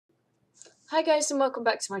Hi guys and welcome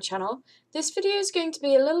back to my channel. This video is going to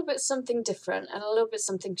be a little bit something different and a little bit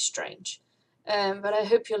something strange, but I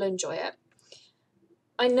hope you'll enjoy it.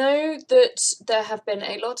 I know that there have been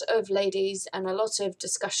a lot of ladies and a lot of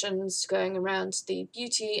discussions going around the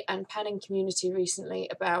beauty and panning community recently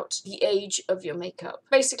about the age of your makeup.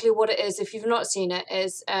 Basically what it is, if you've not seen it,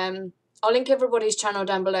 is I'll link everybody's channel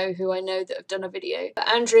down below who I know that have done a video.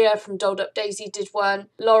 Andrea from Dolled Up Daisy did one,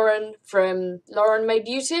 Lauren from Lauren May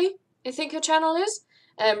Beauty, I think her channel is.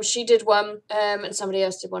 She did one, and somebody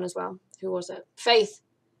else did one as well. Who was it? Faith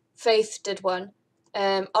did one.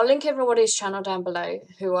 I'll link everybody's channel down below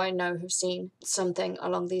who I know have seen something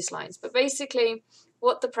along these lines. But basically,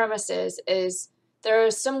 what the premise is there are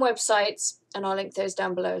some websites, and I'll link those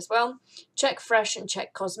down below as well. Check Fresh and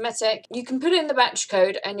Check Cosmetic. You can put in the batch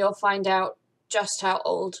code and you'll find out just how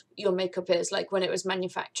old your makeup is, like when it was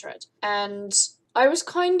manufactured. And I was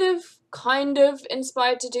kind of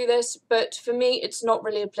inspired to do this, but for me it's not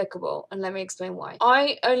really applicable, and let me explain why.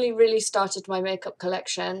 I only really started my makeup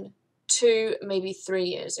collection 2, maybe 3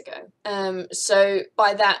 years ago. So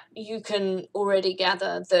by that you can already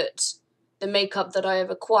gather that the makeup that I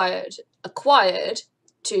have acquired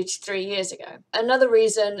 2 to 3 years ago. Another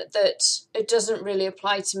reason that it doesn't really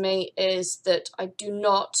apply to me is that I do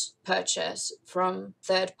not purchase from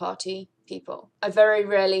third-party people. I very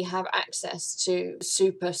rarely have access to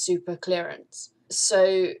super clearance.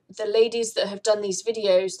 So the ladies that have done these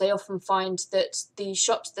videos, they often find that the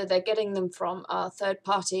shops that they're getting them from are third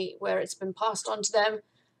party, where it's been passed on to them,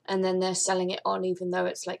 and then they're selling it on even though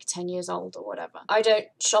it's like 10 years old or whatever. I don't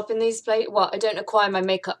shop in these places, well, I don't acquire my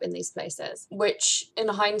makeup in these places, which in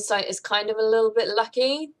hindsight is kind of a little bit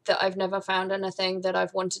lucky that I've never found anything that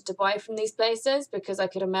I've wanted to buy from these places, because I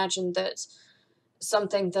could imagine that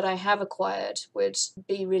something that I have acquired would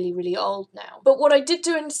be really old now. But what I did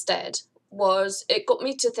do instead was, it got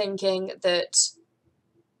me to thinking that,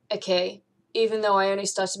 okay, even though I only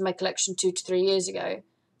started my collection 2 to 3 years ago,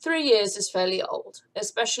 3 years is fairly old,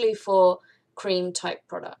 especially for cream type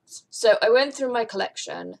products. So I went through my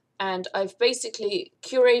collection and I've basically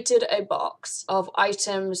curated a box of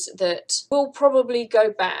items that will probably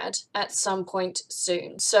go bad at some point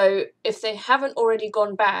soon. So if they haven't already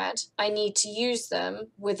gone bad, I need to use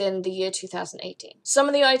them within the year 2018. Some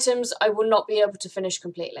of the items I will not be able to finish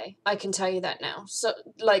completely. I can tell you that now. So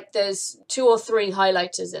like there's 2 or 3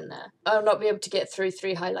 highlighters in there. I'll not be able to get through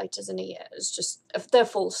 3 highlighters in a year. It's just, they're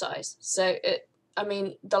full size. So I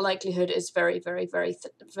mean, the likelihood is very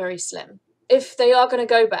slim. If they are going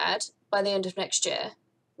to go bad by the end of next year,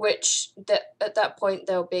 which at that point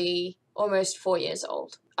they'll be almost 4 years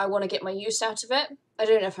old, I want to get my use out of it. I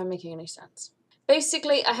don't know if I'm making any sense.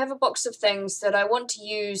 Basically, I have a box of things that I want to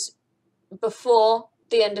use before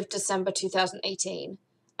the end of December 2018.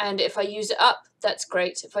 And if I use it up, that's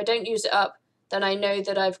great. If I don't use it up, then I know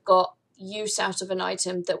that I've got use out of an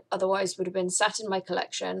item that otherwise would have been sat in my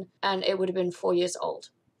collection and it would have been 4 years old.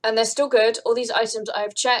 And they're still good. All these items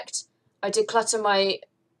I've checked. I declutter my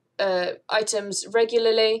items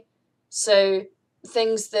regularly, so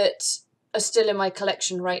things that are still in my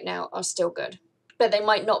collection right now are still good. But they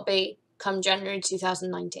might not be come January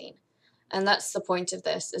 2019. And that's the point of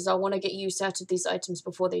this, is I want to get use out of these items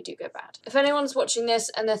before they do go bad. If anyone's watching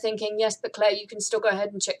this and they're thinking, yes, but Claire, you can still go ahead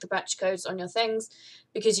and check the batch codes on your things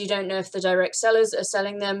because you don't know if the direct sellers are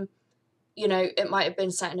selling them, you know, it might have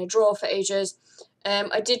been sat in a drawer for ages.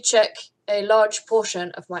 I did check a large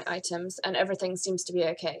portion of my items and everything seems to be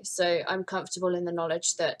okay. So I'm comfortable in the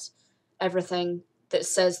knowledge that everything that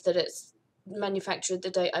says that it's manufactured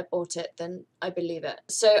the day I bought it, then I believe it.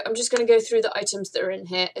 So I'm just going to go through the items that are in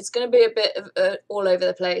here. It's going to be a bit of all over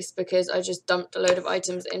the place because I just dumped a load of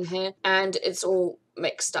items in here and it's all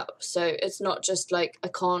mixed up. So it's not just like I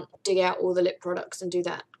can't dig out all the lip products and do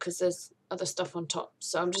that because there's other stuff on top.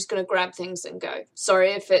 So I'm just going to grab things and go.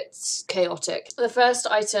 Sorry if it's chaotic. The first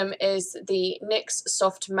item is the NYX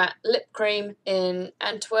Soft Matte Lip Cream in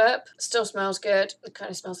Antwerp. Still smells good. It kind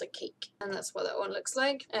of smells like cake. And that's what that one looks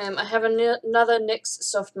like. I have another NYX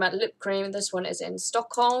Soft Matte Lip Cream. This one is in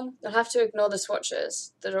Stockholm. You'll have to ignore the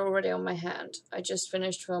swatches that are already on my hand. I just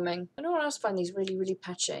finished filming. I don't know what else find these really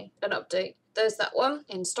patchy. An update. There's that one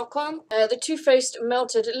in Stockholm. The Too Faced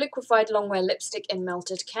Melted Liquefied Longwear Lipstick in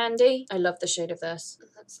Melted Candy. I love the shade of this.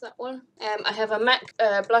 That's that one. I have a MAC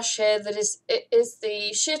blush here that is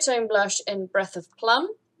the Sheer Tone Blush in Breath of Plum.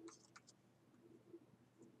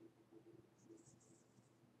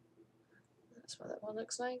 That's what that one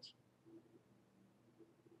looks like.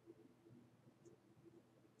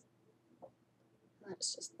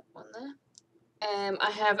 That's just that one there. I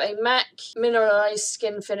have a MAC Mineralized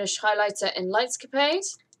Skin Finish Highlighter in Lightscapade.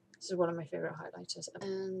 This is one of my favourite highlighters.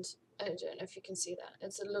 And I don't know if you can see that.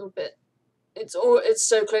 It's a little bit, it's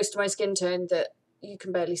so close to my skin tone that you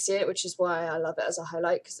can barely see it, which is why I love it as a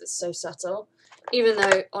highlight, because it's so subtle. Even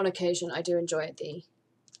though on occasion I do enjoy the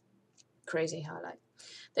crazy highlight.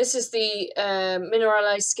 This is the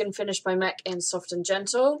Mineralized Skin Finish by MAC in Soft and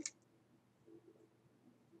Gentle.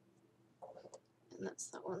 And that's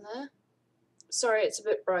that one there. Sorry, it's a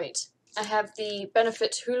bit bright. I have the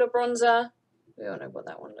Benefit Hoola Bronzer. We all know what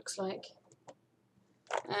that one looks like.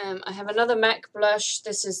 I have another MAC blush.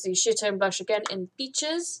 This is the Sheer Tone blush again in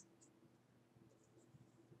Peaches.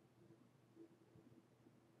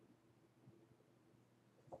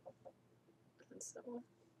 That's that one.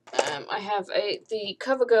 I have the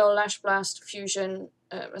CoverGirl Lash Blast Fusion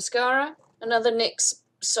mascara. Another NYX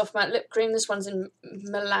Soft Matte Lip Cream. This one's in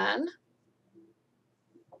Milan.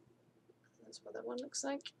 That's what that one looks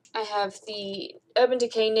like. I have the Urban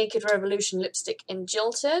Decay Naked Revolution lipstick in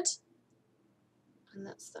Jilted. And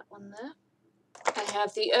that's that one there. I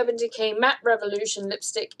have the Urban Decay Matte Revolution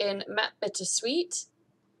lipstick in Matte Bittersweet.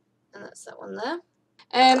 And that's that one there.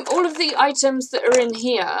 All of the items that are in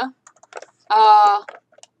here are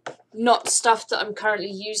not stuff that I'm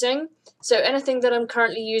currently using. So anything that I'm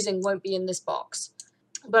currently using won't be in this box.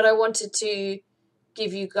 But I wanted to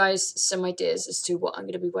give you guys some ideas as to what I'm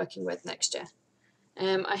going to be working with next year.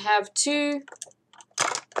 I have 2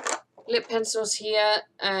 lip pencils here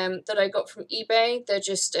that I got from eBay. They're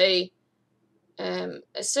just it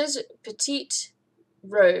says Petite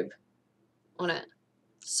Robe on it.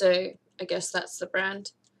 So I guess that's the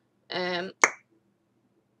brand. But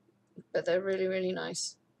they're really, really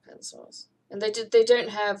nice pencils. And they don't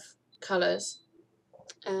have colours.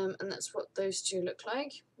 And that's what those 2 look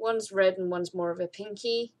like. One's red and one's more of a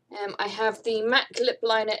pinky. I have the MAC lip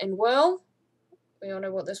liner in Whirl. We all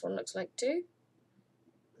know what this one looks like too.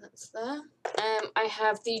 That's there. I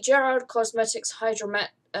have the Gerard Cosmetics Hydro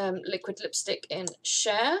Matte liquid lipstick in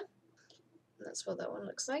Share. That's what that one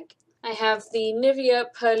looks like. I have the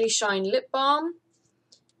Nivea Pearly Shine Lip Balm.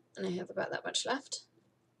 And I have about that much left.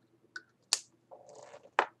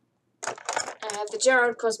 I have the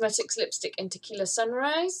Gerard Cosmetics lipstick in Tequila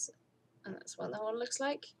Sunrise. And that's what that one looks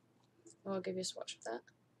like. I'll give you a swatch of that.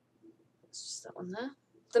 It's just that one there.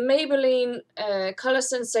 The Maybelline Colour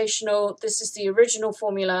Sensational. This is the original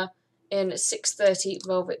formula in 630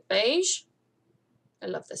 Velvet Beige. I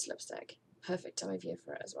love this lipstick. Perfect time of year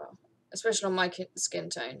for it as well. Especially on my skin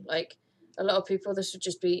tone. Like, a lot of people, this would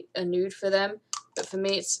just be a nude for them. But for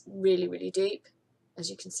me, it's really, really deep, as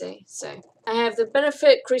you can see. So, I have the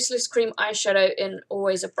Benefit Creaseless Cream Eyeshadow in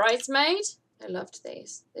Always a Bridesmaid. I loved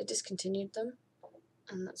these. They discontinued them.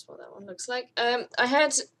 And that's what that one looks like.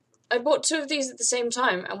 I bought 2 of these at the same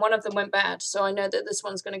time, and one of them went bad. So I know that this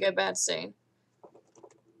one's going to go bad soon.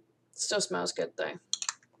 Still smells good, though.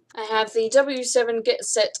 I have the W7 Get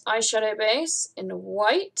Set eyeshadow base in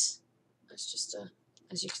white. That's just a,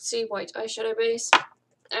 as you can see, white eyeshadow base.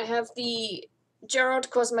 I have the Gerard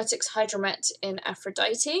Cosmetics Hydro Matte in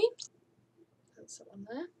Aphrodite. That's the one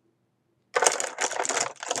there.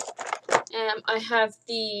 I have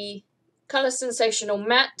the Colour Sensational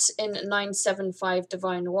Matte in 975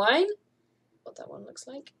 Divine Wine. What that one looks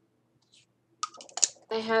like.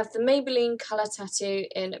 I have the Maybelline Colour Tattoo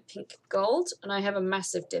in Pink Gold, and I have a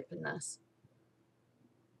massive dip in this.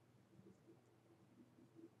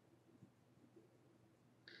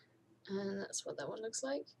 And that's what that one looks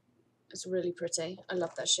like. It's really pretty. I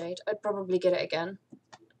love that shade. I'd probably get it again.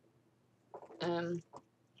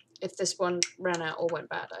 If this one ran out or went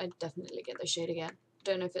bad, I'd definitely get the shade again.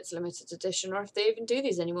 Don't know if it's limited edition or if they even do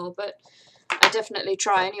these anymore, but I definitely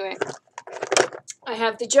try anyway. I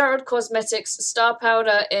have the Gerard Cosmetics Star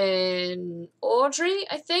Powder in Audrey,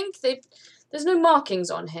 I think. There's no markings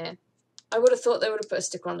on here. I would have thought they would have put a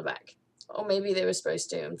sticker on the back. Or maybe they were supposed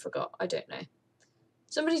to and forgot. I don't know.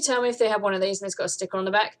 Somebody tell me if they have one of these and it's got a sticker on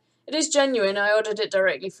the back. It is genuine. I ordered it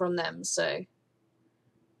directly from them, so...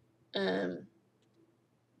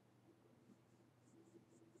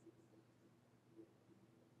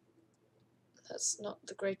 That's not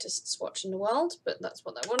the greatest swatch in the world, but that's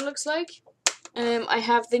what that one looks like. I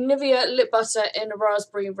have the Nivea Lip Butter in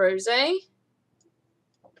Raspberry Rosé.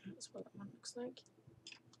 That's what that one looks like.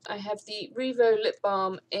 I have the Revo Lip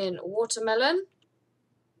Balm in Watermelon.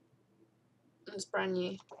 That's brand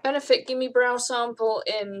new. Benefit Gimme Brow Sample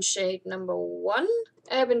in shade number 1.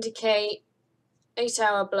 Urban Decay 8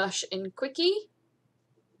 Hour Blush in Quickie.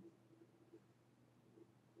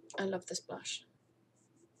 I love this blush.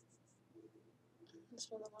 That's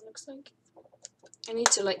what that one looks like. I need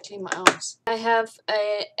to clean my arms. I have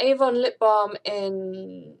a Avon Lip Balm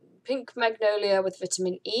in Pink Magnolia with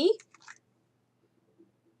Vitamin E.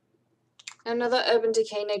 Another Urban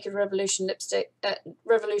Decay Naked Revolution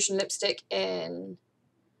lipstick in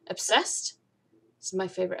Obsessed. This is my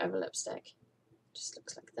favourite ever lipstick. Just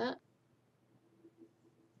looks like that.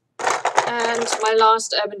 And my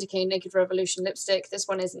last Urban Decay Naked Revolution lipstick. This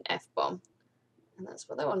one is an F-bomb. And that's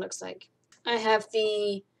what that one looks like. I have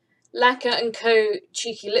the Lacquer & Co.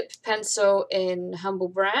 Cheeky Lip Pencil in Humble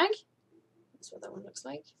Brag. That's what that one looks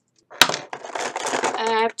like. I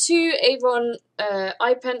have two Avon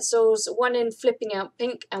eye pencils, one in Flipping Out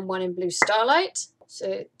Pink and one in Blue Starlight.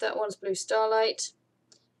 So that one's Blue Starlight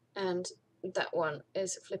and that one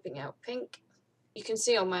is Flipping Out Pink. You can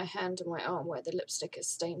see on my hand and my arm where the lipstick has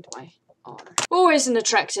stained my arm. Always an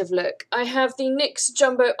attractive look. I have the NYX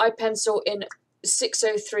Jumbo Eye Pencil in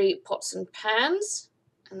 603 Pots and Pans.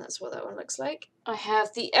 And that's what that one looks like. I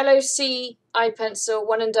have the LOC Eye Pencil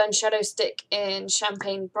One and Done Shadow Stick in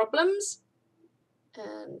Champagne Problems.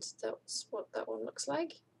 And that's what that one looks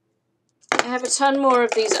like. I have a ton more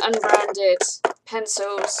of these unbranded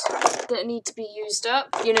pencils that need to be used up.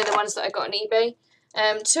 You know, the ones that I got on eBay.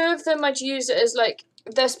 Two of them I'd use as like,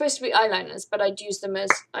 they're supposed to be eyeliners, but I'd use them as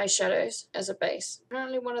eyeshadows as a base.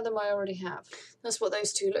 Apparently one of them I already have. That's what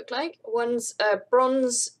those two look like. One's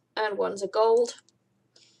bronze and one's a gold.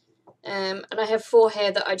 And I have 4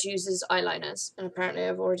 here that I'd use as eyeliners. And apparently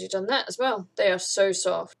I've already done that as well. They are so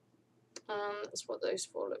soft. That's what those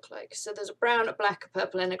 4 look like. So there's a brown, a black, a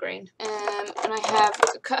purple, and a green. And I have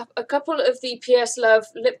a couple of the PS Love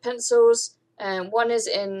lip pencils. One is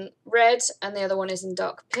in red, and the other one is in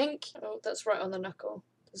dark pink. Oh, that's right on the knuckle.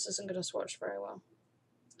 This isn't going to swatch very well.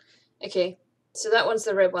 Okay, so that one's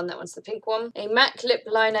the red one, that one's the pink one. A MAC lip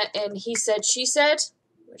liner in He Said, She Said,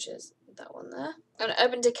 which is that one there. An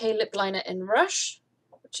Urban Decay lip liner in Rush,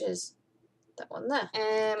 which is that one there.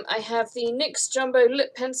 I have the NYX Jumbo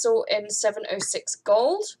Lip Pencil in 706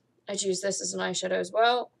 Gold. I'd use this as an eyeshadow as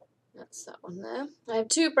well. That's that one there. I have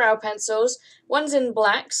 2 brow pencils. One's in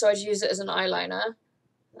black, so I'd use it as an eyeliner.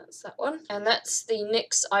 That's that one. And that's the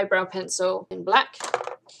NYX Eyebrow Pencil in black.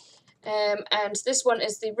 And this one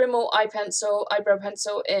is the Rimmel Eyebrow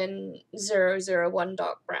Pencil in 001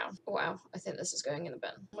 Dark Brown. Wow, I think this is going in the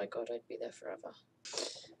bin. Oh my god, I'd be there forever.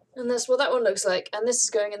 And that's what that one looks like. And this is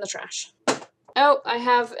going in the trash. Oh, I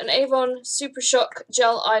have an Avon Super Shock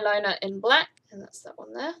Gel Eyeliner in black. And that's that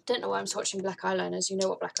one there. Don't know why I'm swatching black eyeliners. You know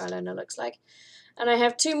what black eyeliner looks like. And I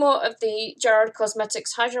have 2 more of the Jared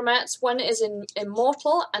Cosmetics Hydro Mattes. One is in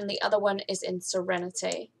Immortal and the other one is in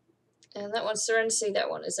Serenity. And that one's Serenity, that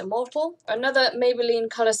one is Immortal. Another Maybelline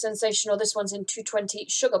Colour Sensational. This one's in 220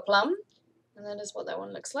 Sugar Plum. And that is what that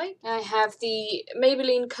one looks like. I have the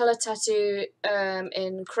Maybelline Colour Tattoo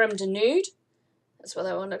in Creme de Nude. That's what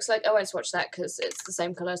that one looks like. I won't swatch that because it's the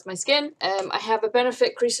same colour as my skin. I have a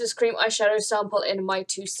Benefit Creaseless Cream Eyeshadow Sample in My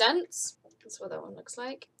 2 Cents. That's what that one looks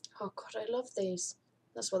like. Oh god, I love these.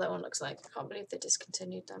 That's what that one looks like. I can't believe they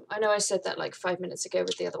discontinued them. I know I said that like 5 minutes ago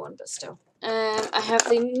with the other one, but still. I have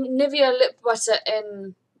the Nivea Lip Butter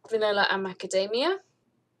in Vanilla and Macadamia.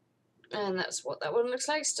 And that's what that one looks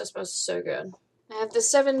like. Still smells so good. I have the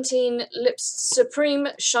 17 Supreme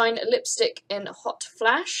Shine Lipstick in Hot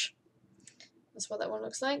Flash. That's what that one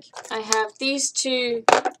looks like. I have these 2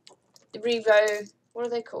 Revo, what are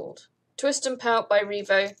they called? Twist and Pout by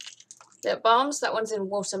Revo lip balms. That one's in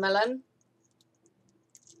Watermelon.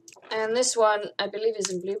 And this one, I believe, is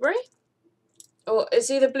in Blueberry. Or it's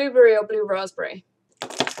either Blueberry or Blue Raspberry.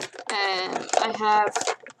 I have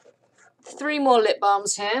 3 more lip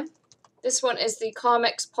balms here. This one is the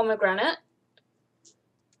Carmex Pomegranate.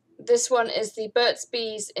 This one is the Burt's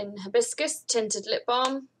Bees in Hibiscus Tinted Lip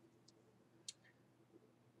Balm.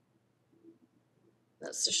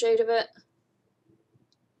 That's the shade of it.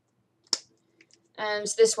 And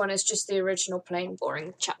this one is just the original plain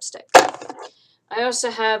boring chapstick. I also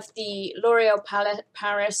have the L'Oreal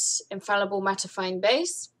Paris Infallible Mattifying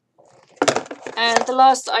Base. And the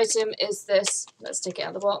last item is this. Let's take it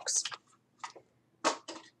out of the box.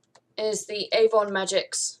 Is the Avon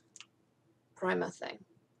Magics primer thing.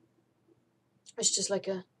 It's just like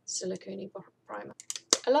a silicone primer.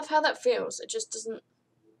 I love how that feels. It just doesn't...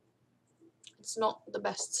 It's not the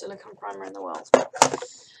best silicone primer in the world.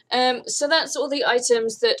 So that's all the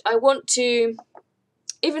items that I want to,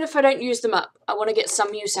 even if I don't use them up, I want to get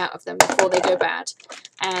some use out of them before they go bad.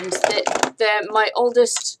 And they're my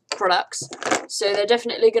oldest products, so they're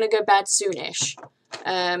definitely going to go bad soonish.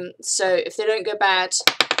 So if they don't go bad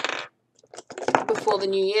before the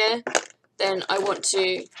new year, then I want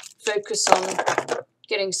to focus on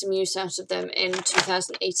getting some use out of them in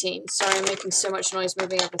 2018. Sorry, I'm making so much noise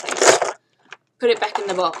moving everything. Put it back in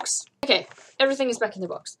the box. Okay, everything is back in the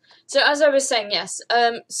box. So as I was saying, yes,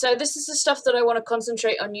 so this is the stuff that I want to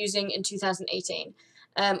concentrate on using in 2018.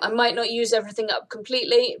 I might not use everything up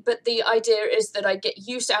completely, but the idea is that I get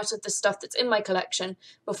use out of the stuff that's in my collection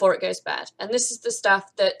before it goes bad. And this is the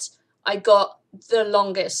stuff that I got the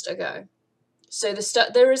longest ago. So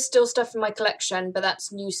there is still stuff in my collection, but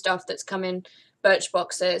that's new stuff that's come in birch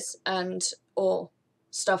boxes and or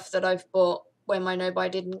stuff that I've bought where my no-buy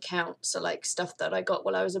didn't count. So like stuff that I got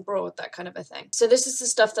while I was abroad, that kind of a thing. So this is the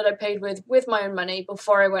stuff that I paid with my own money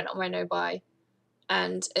before I went on my no-buy.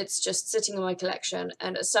 And it's just sitting in my collection,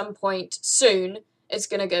 and at some point soon it's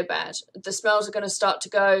going to go bad. The smells are going to start to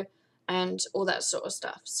go and all that sort of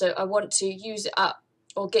stuff. So I want to use it up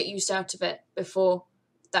or get use out of it before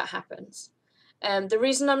that happens. The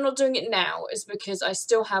reason I'm not doing it now is because I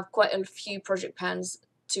still have quite a few project pans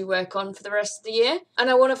to work on for the rest of the year, and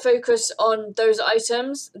I want to focus on those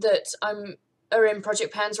items that are in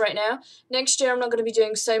project pans right now. Next year I'm not going to be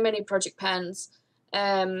doing so many project pans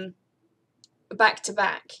back to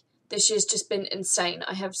back. This year's just been insane.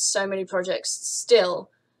 I have so many projects still,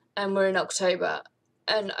 and we're in October,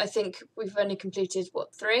 and I think we've only completed,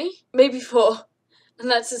 what, 3? Maybe 4, and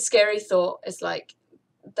that's a scary thought. It's like,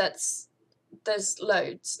 there's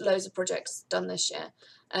loads of projects done this year.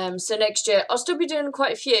 So next year I'll still be doing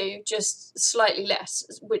quite a few, just slightly less,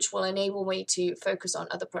 which will enable me to focus on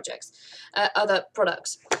other projects, other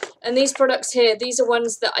products. And these products here, these are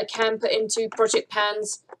ones that I can put into project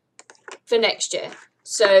pans for next year.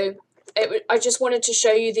 So I just wanted to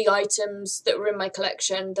show you the items that were in my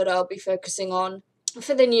collection that I'll be focusing on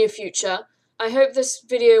for the near future. I hope this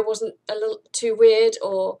video wasn't a little too weird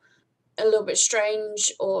or a little bit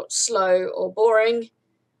strange or slow or boring.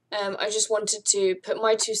 I just wanted to put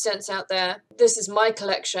my 2 cents out there. This is my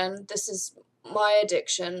collection. This is my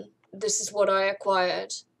addiction. This is what I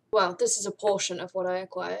acquired. Well, this is a portion of what I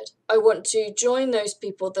acquired. I want to join those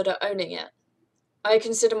people that are owning it. I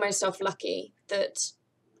consider myself lucky that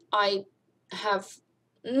I have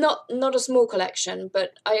not a small collection,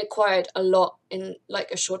 but I acquired a lot in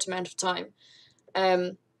like a short amount of time.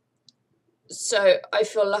 So I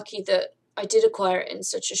feel lucky that I did acquire it in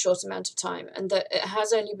such a short amount of time, and that it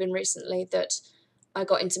has only been recently that I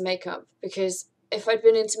got into makeup, because if I'd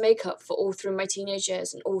been into makeup for all through my teenage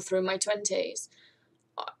years and all through my 20s,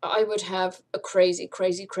 I would have a crazy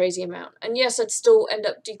amount. And yes, I'd still end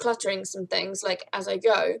up decluttering some things like as I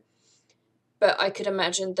go, but I could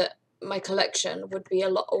imagine that my collection would be a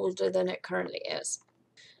lot older than it currently is.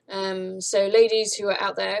 So ladies who are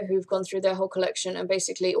out there who've gone through their whole collection and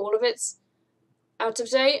basically all of it's out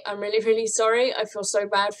of date, I'm really sorry. I feel so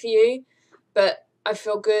bad for you, but I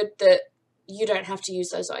feel good that you don't have to use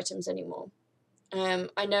those items anymore.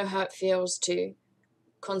 I know how it feels to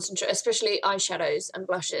concentrate, especially eyeshadows and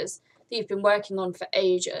blushes that you've been working on for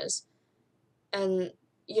ages, and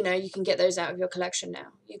you know you can get those out of your collection now.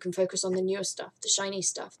 You can focus on the newer stuff, the shiny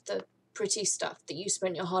stuff, the pretty stuff that you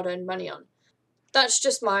spent your hard-earned money on. That's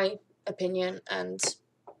just my opinion and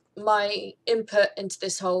my input into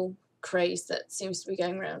this whole craze that seems to be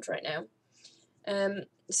going around right now.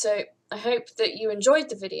 So I hope that you enjoyed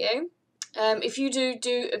the video. If you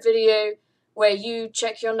do a video where you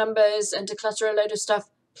check your numbers and declutter a load of stuff,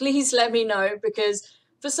 please let me know, because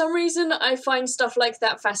for some reason I find stuff like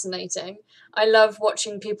that fascinating. I love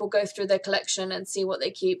watching people go through their collection and see what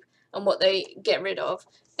they keep and what they get rid of.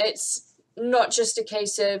 It's not just a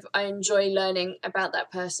case of I enjoy learning about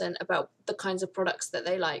that person, about the kinds of products that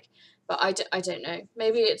they like, but I don't know.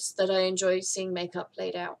 Maybe it's that I enjoy seeing makeup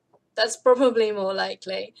laid out. That's probably more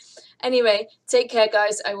likely. Anyway, take care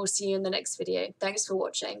guys. I will see you in the next video. Thanks for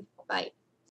watching. Bye.